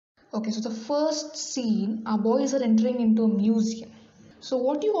Okay, so the first scene, our boys are entering into a museum. So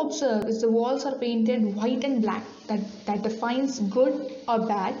what you observe is the walls are painted white and black. That defines good or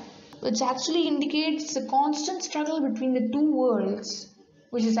bad, which actually indicates the constant struggle between the two worlds,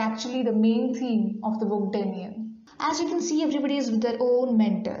 which is actually the main theme of the book Damien. As you can see, everybody is with their own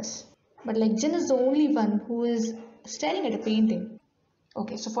mentors. But like Jin is the only one who is staring at a painting.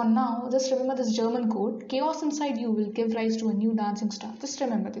 Okay, so for now, just remember this German quote: chaos inside you will give rise to a new dancing star. Just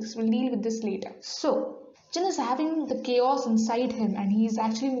remember this, we'll deal with this later. So, Jin is having the chaos inside him and he is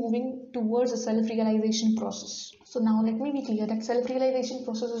actually moving towards a self realization process. So, now let me be clear that self realization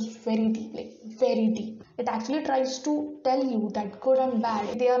process is very deep, like very deep. It actually tries to tell you that good and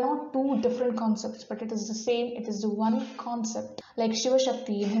bad, they are not two different concepts, but it is the same, it is the one concept, like Shiva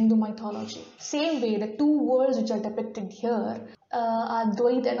Shakti in Hindu mythology. Same way, the two worlds which are depicted here are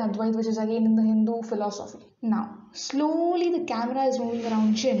Dvait and Advait, which is again in the Hindu philosophy. Now, slowly the camera is moving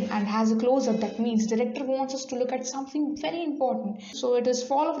around Jin and has a close-up. That means director wants us to look at something very important. So it is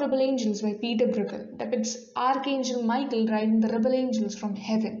Fall of Rebel Angels by Peter Bruegel. Depicts Archangel Michael driving the rebel angels from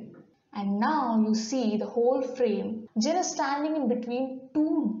heaven. And now you see the whole frame. Jin is standing in between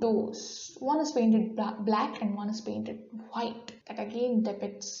two doors. One is painted black and one is painted white. That again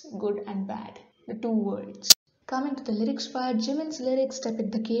depicts good and bad, the two worlds. Coming to the lyrics part, Jimin's lyrics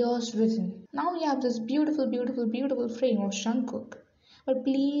depict the chaos within. Now we have this beautiful, beautiful, beautiful frame of Jungkook. But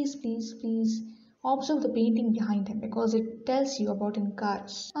please, please, please observe the painting behind him because it tells you about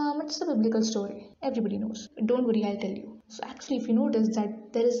Incarus. It's a biblical story. Everybody knows. Don't worry, I'll tell you. So actually, if you notice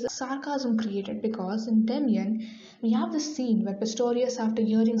that there is sarcasm created because in Damien, we have this scene where Pistorius, after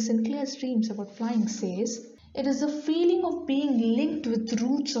hearing Sinclair's dreams about flying, says, "It is the feeling of being linked with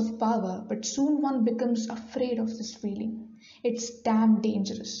roots of power, but soon one becomes afraid of this feeling. It's damn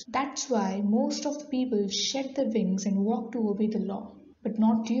dangerous. That's why most of the people shed their wings and walk to obey the law. But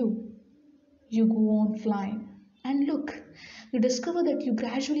not you. You go on flying. And look, you discover that you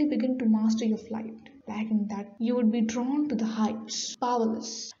gradually begin to master your flight. Lacking that, you would be drawn to the heights,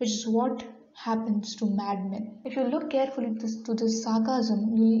 powerless, which is what happens to madmen." If you look carefully to this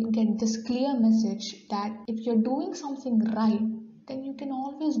sarcasm, you'll get this clear message that if you're doing something right, then you can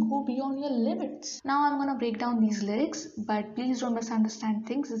always go beyond your limits. Now I'm gonna break down these lyrics, but please don't misunderstand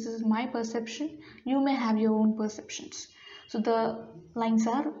things. This is my perception. You may have your own perceptions. So the lines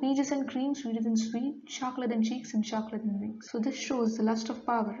are: peaches and cream, sweeter than sweet, chocolate and cheeks and chocolate and wings. So this shows the lust of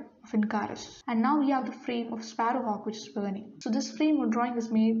power of Incarus. And now we have the frame of Sparrowhawk, which is burning. So this frame or drawing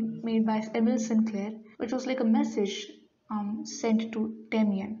is made by Emil Sinclair, which was like a message sent to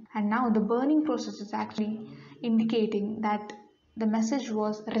Damien. And now the burning process is actually indicating that the message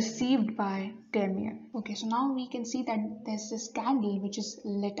was received by Damien. Okay, so now we can see that there's this candle which is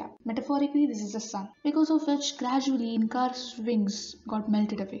lit up. Metaphorically, this is the sun, because of which gradually Incar's wings got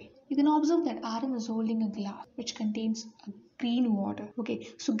melted away. You can observe that Aram is holding a glass which contains a green water. Okay,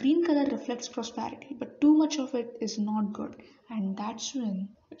 so green color reflects prosperity, but too much of it is not good, and that's when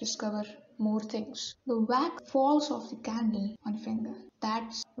we discover more things. The wax falls off the candle on a finger.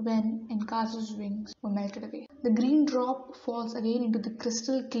 That's when Incar's wings were melted away. The green drop falls again into the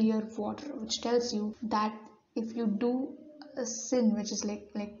crystal clear water, which tells you that if you do a sin, which is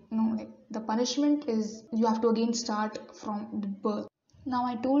like the punishment is you have to again start from the birth. Now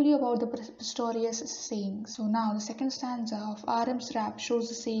I told you about the Pistorius saying. So now the second stanza of Aram's rap shows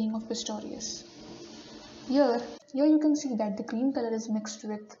the saying of Pistorius. Here you can see that the green color is mixed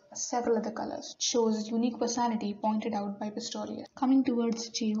with several other colors. It shows unique personality pointed out by Pistorius. Coming towards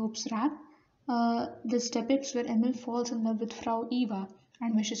J-Hope's rap, this depicts where Emil falls in love with Frau Eva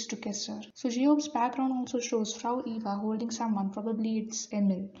and wishes to kiss her. So J-Hope's background also shows Frau Eva holding someone, probably it's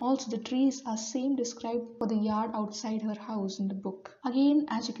Emil. Also the trees are same described for the yard outside her house in the book. Again,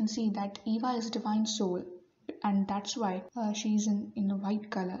 as you can see that Eva is divine soul, and that's why she's in a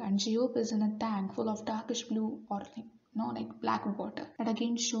white color, and J-Hope is in a tank full of darkish blue or like black water. That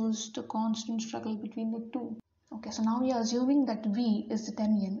again shows the constant struggle between the two. Okay, so now we are assuming that V is the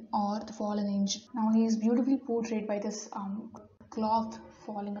Damien or the fallen angel. Now he is beautifully portrayed by this cloth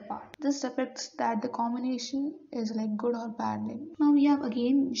falling apart. This depicts that the combination is like good or bad. Now we have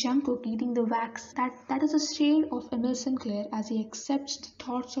again Jungkook eating the wax. That is a shade of Emil Sinclair as he accepts the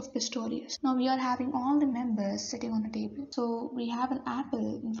thoughts of Pistorius. Now we are having all the members sitting on a table. So we have an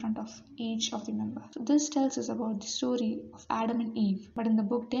apple in front of each of the members. So this tells us about the story of Adam and Eve. But in the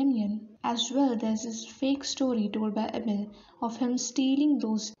book Damien as well, there's this fake story told by Emil of him stealing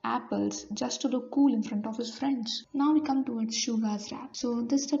those apples just to look cool in front of his friends. Now we come towards Suga's rap. So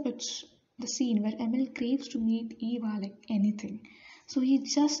this depicts the scene where Emil craves to meet Eva like anything. So he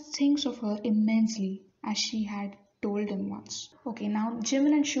just thinks of her immensely as she had told him once. Okay, now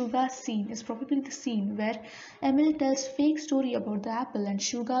Jimin and Suga's scene is probably the scene where Emil tells fake story about the apple and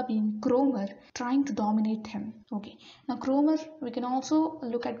Suga being Cromer trying to dominate him. Okay, now Cromer, we can also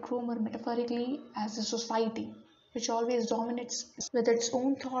look at Cromer metaphorically as a society which always dominates with its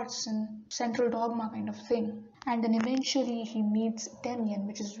own thoughts and central dogma kind of thing. And then eventually he meets Demian,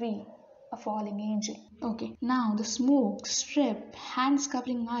 which is V, a falling angel. Okay, now the smoke, strip, hands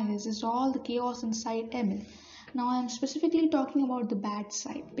covering eyes is all the chaos inside Emil. Now I am specifically talking about the bad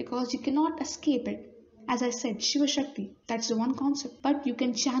side because you cannot escape it. As I said, Shiva Shakti, that's the one concept. But you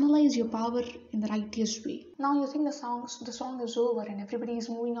can channelize your power in the righteous way. Now you think the song is over and everybody is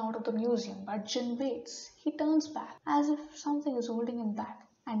moving out of the museum, but Jin waits. He turns back as if something is holding him back.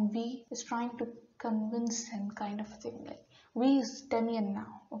 And V is trying to convince him kind of thing. Like, V is Demian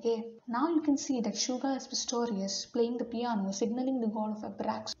now, okay? Now you can see that Suga is Pistorius playing the piano, signaling the god of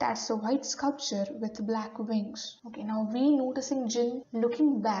Abrax. That's a white sculpture with black wings. Okay, now V noticing Jin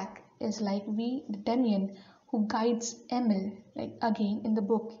looking back is like V, the Demian, who guides Emil, like again in the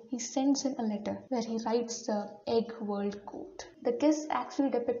book. He sends him a letter where he writes the egg world quote. The kiss actually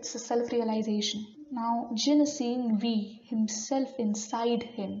depicts a self-realization. Now Jin is seeing V himself inside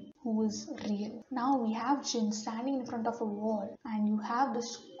him, who is real. Now we have Jin standing in front of a wall and you have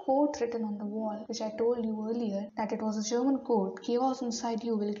this quote written on the wall, which I told you earlier that it was a German quote, chaos inside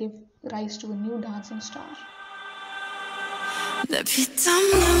you will give rise to a new dancing star. 내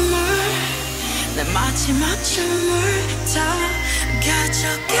피땀눈물 내 마지막 춤을 다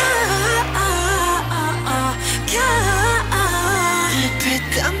가져가